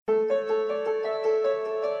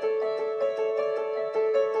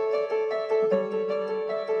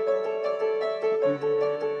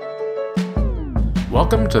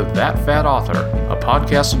Welcome to That Fat Author, a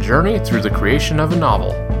podcast journey through the creation of a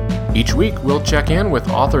novel. Each week, we'll check in with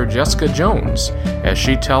author Jessica Jones as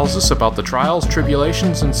she tells us about the trials,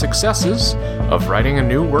 tribulations, and successes of writing a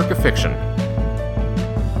new work of fiction.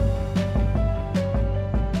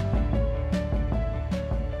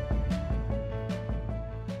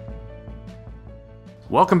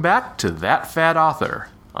 Welcome back to That Fat Author.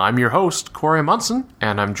 I'm your host, Corey Munson,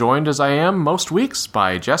 and I'm joined as I am most weeks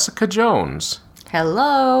by Jessica Jones.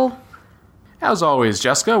 Hello. As always,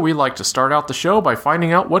 Jessica, we like to start out the show by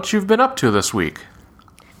finding out what you've been up to this week.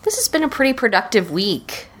 This has been a pretty productive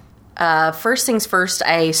week. First things first,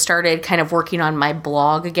 I started kind of working on my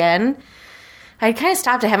blog again. I kind of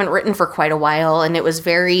stopped. I haven't written for quite a while, and it was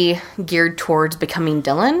very geared towards becoming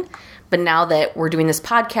Dylan. But now that we're doing this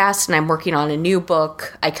podcast and I'm working on a new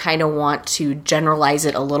book, I kind of want to generalize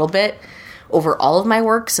it a little bit over all of my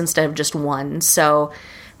works instead of just one. So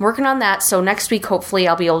I'm working on that. So next week, hopefully,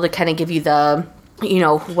 I'll be able to kind of give you the,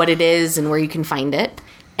 what it is and where you can find it.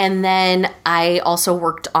 And then I also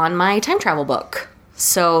worked on my time travel book.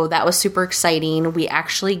 So that was super exciting. We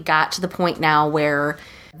actually got to the point now where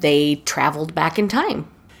they traveled back in time.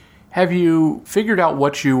 Have you figured out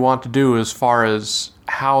what you want to do as far as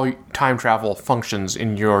how time travel functions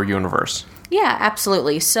in your universe? Yeah,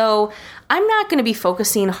 absolutely. So I'm not going to be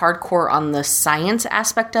focusing hardcore on the science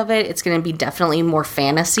aspect of it. It's going to be definitely more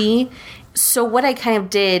fantasy. So what I kind of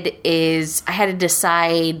did is I had to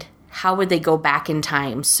decide how would they go back in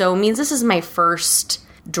time. So it means this is my first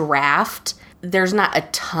draft. There's not a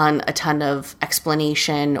ton of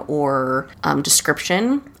explanation or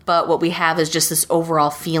description, but what we have is just this overall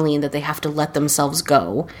feeling that they have to let themselves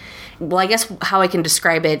go. Well, I guess how I can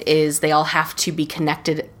describe it is they all have to be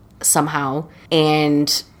connected somehow,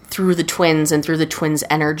 and through the twins and through the twins'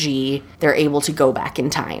 energy, they're able to go back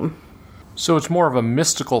in time. So it's more of a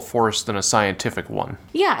mystical force than a scientific one.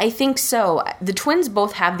 Yeah, I think so. The twins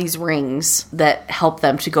both have these rings that help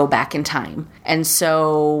them to go back in time. And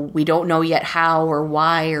so we don't know yet how or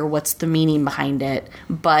why or what's the meaning behind it,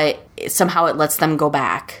 but somehow it lets them go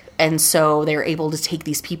back. And so they're able to take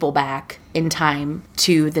these people back in time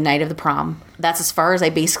to the night of the prom. That's as far as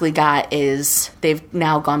I basically got, is they've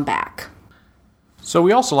now gone back. So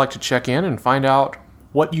we also like to check in and find out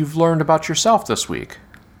what you've learned about yourself this week.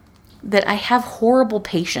 That I have horrible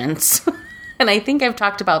patience. And I think I've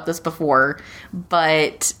talked about this before,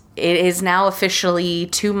 but it is now officially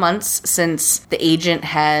 2 months since the agent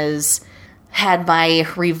has had my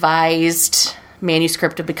revised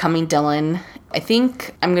manuscript of Becoming Dylan. I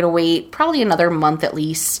think I'm going to wait probably another month at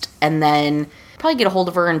least, and then probably get a hold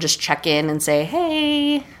of her and just check in and say,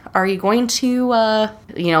 hey, are you going to,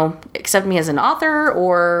 accept me as an author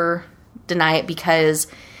or deny it? Because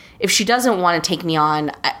if she doesn't want to take me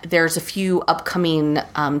on, there's a few upcoming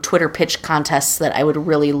Twitter pitch contests that I would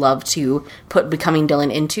really love to put Becoming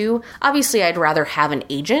Dylan into. Obviously, I'd rather have an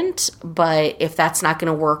agent, but if that's not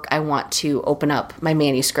going to work, I want to open up my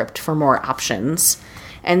manuscript for more options.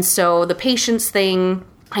 And so the patience thing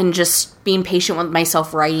and just being patient with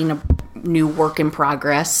myself writing a new work in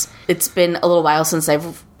progress. It's been a little while since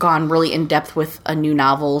I've gone really in depth with a new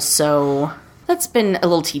novel, so that's been a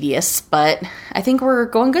little tedious, but I think we're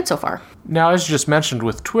going good so far. Now, as you just mentioned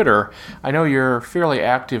with Twitter, I know you're fairly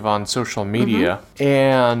active on social media,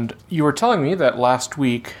 and you were telling me that last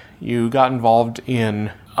week you got involved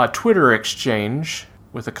in a Twitter exchange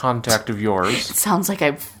with a contact of yours. It sounds like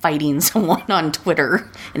I'm fighting someone on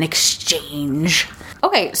Twitter. An exchange.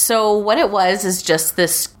 Okay, so what it was is just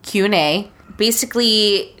this Q&A.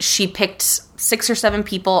 Basically, she picked 6 or 7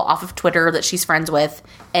 people off of Twitter that she's friends with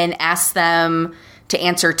and asked them to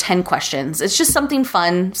answer 10 questions. It's just something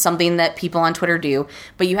fun, something that people on Twitter do,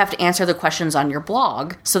 but you have to answer the questions on your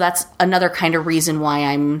blog. So that's another kind of reason why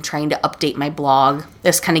I'm trying to update my blog.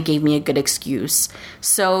 This kind of gave me a good excuse.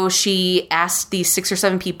 So she asked these 6 or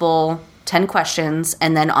 7 people 10 questions,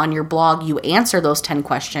 and then on your blog, you answer those 10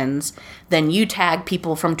 questions. Then you tag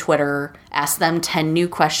people from Twitter, ask them 10 new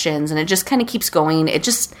questions, and it just kind of keeps going. It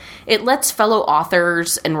lets fellow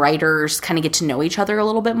authors and writers kind of get to know each other a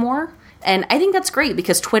little bit more. And I think that's great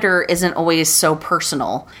because Twitter isn't always so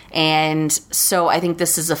personal. And so I think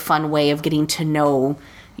this is a fun way of getting to know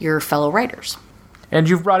your fellow writers. And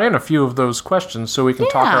you've brought in a few of those questions so we can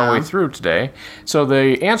talk our way through today. So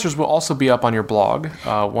the answers will also be up on your blog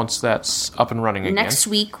once that's up and running again. Next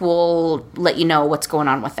week, we'll let you know what's going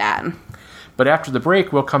on with that. But after the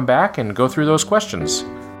break, we'll come back and go through those questions.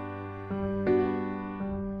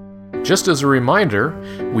 Just as a reminder,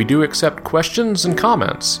 we do accept questions and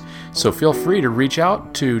comments, so feel free to reach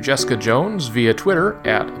out to Jessica Jones via Twitter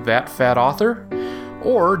at ThatFatAuthor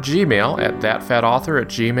or Gmail at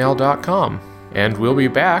thatfatauthor@gmail.com. And we'll be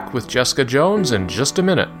back with Jessica Jones in just a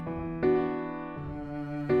minute.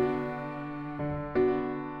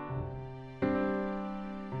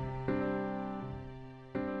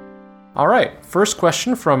 All right, first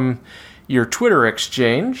question from your Twitter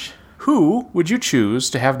exchange. Who would you choose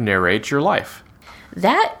to have narrate your life?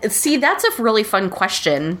 That's a really fun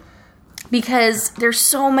question because there's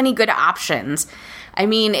so many good options. I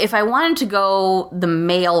mean, if I wanted to go the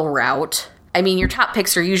male route, I mean, your top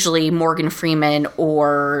picks are usually Morgan Freeman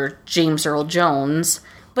or James Earl Jones.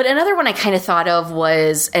 But another one I kind of thought of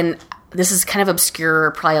was, and this is kind of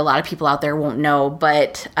obscure, probably a lot of people out there won't know,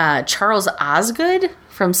 but Charles Osgood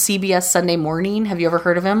from CBS Sunday Morning. Have you ever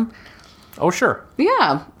heard of him? Oh, sure.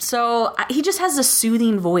 Yeah. So he just has a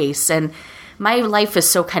soothing voice, and my life is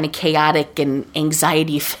so kind of chaotic and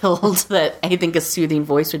anxiety-filled that I think a soothing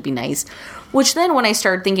voice would be nice. Which then, when I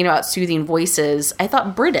started thinking about soothing voices, I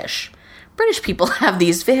thought British people have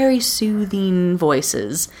these very soothing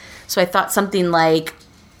voices. So I thought something like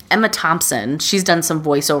Emma Thompson. She's done some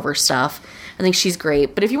voiceover stuff. I think she's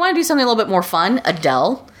great. But if you want to do something a little bit more fun,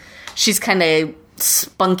 Adele. She's kind of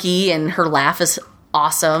spunky, and her laugh is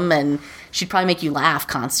awesome, and she'd probably make you laugh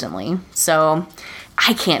constantly. So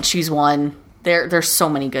I can't choose one. There's so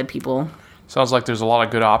many good people. Sounds like there's a lot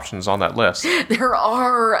of good options on that list. There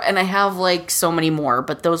are, and I have so many more,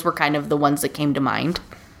 but those were kind of the ones that came to mind.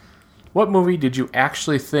 What movie did you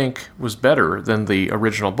actually think was better than the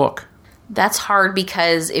original book? That's hard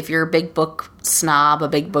because if you're a big book snob, a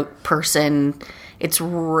big book person, it's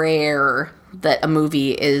rare that a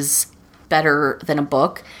movie is better than a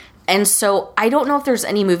book. And so I don't know if there's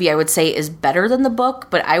any movie I would say is better than the book,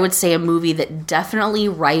 but I would say a movie that definitely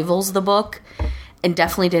rivals the book and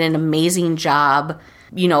definitely did an amazing job,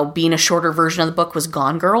 being a shorter version of the book was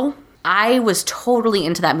Gone Girl. I was totally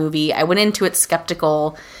into that movie. I went into it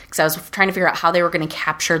skeptical because I was trying to figure out how they were going to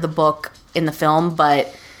capture the book in the film,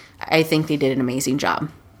 but I think they did an amazing job.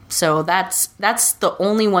 So that's the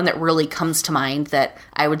only one that really comes to mind that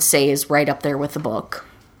I would say is right up there with the book.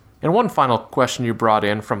 And one final question you brought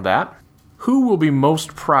in from that. Who will be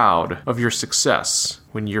most proud of your success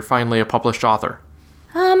when you're finally a published author?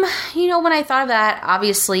 When I thought of that,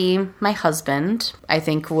 obviously my husband, I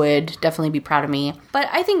think, would definitely be proud of me. But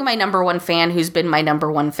I think my number one fan, who's been my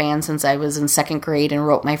number one fan since I was in second grade and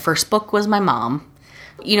wrote my first book, was my mom.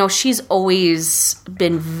 She's always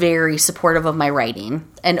been very supportive of my writing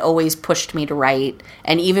and always pushed me to write.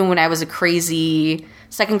 And even when I was a crazy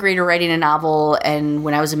second grader writing a novel, and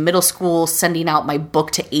when I was in middle school sending out my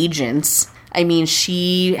book to agents, I mean,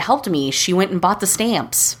 she helped me. She went and bought the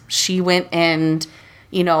stamps. She went and,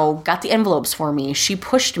 got the envelopes for me. She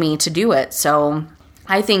pushed me to do it. So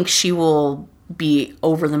I think she will be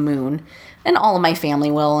over the moon. And all of my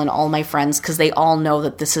family will, and all my friends, because they all know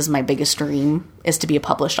that this is my biggest dream, is to be a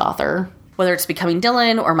published author. Whether it's Becoming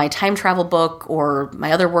Dylan or my time travel book or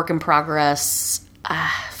my other work in progress,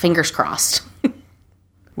 fingers crossed.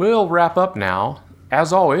 We'll wrap up now.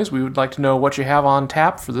 As always, we would like to know what you have on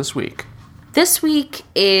tap for this week. This week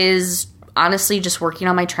is honestly just working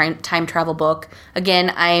on my time travel book.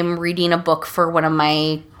 Again, I'm reading a book for one of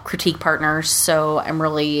my critique partners, so I'm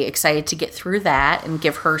really excited to get through that and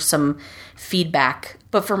give her some feedback.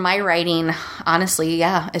 But for my writing, honestly,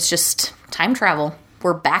 it's just time travel.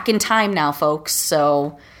 We're back in time now, folks,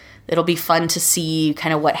 so it'll be fun to see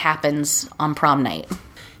kind of what happens on prom night.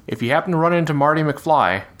 If you happen to run into Marty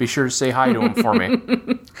McFly, be sure to say hi to him for me.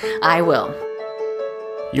 I will.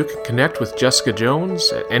 You can connect with Jessica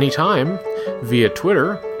Jones at any time via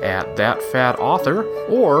Twitter at ThatFatAuthor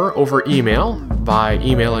or over email by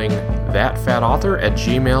emailing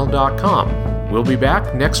thatfatauthor@gmail.com. We'll be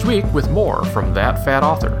back next week with more from That Fat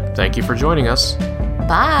Author. Thank you for joining us.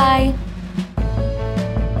 Bye.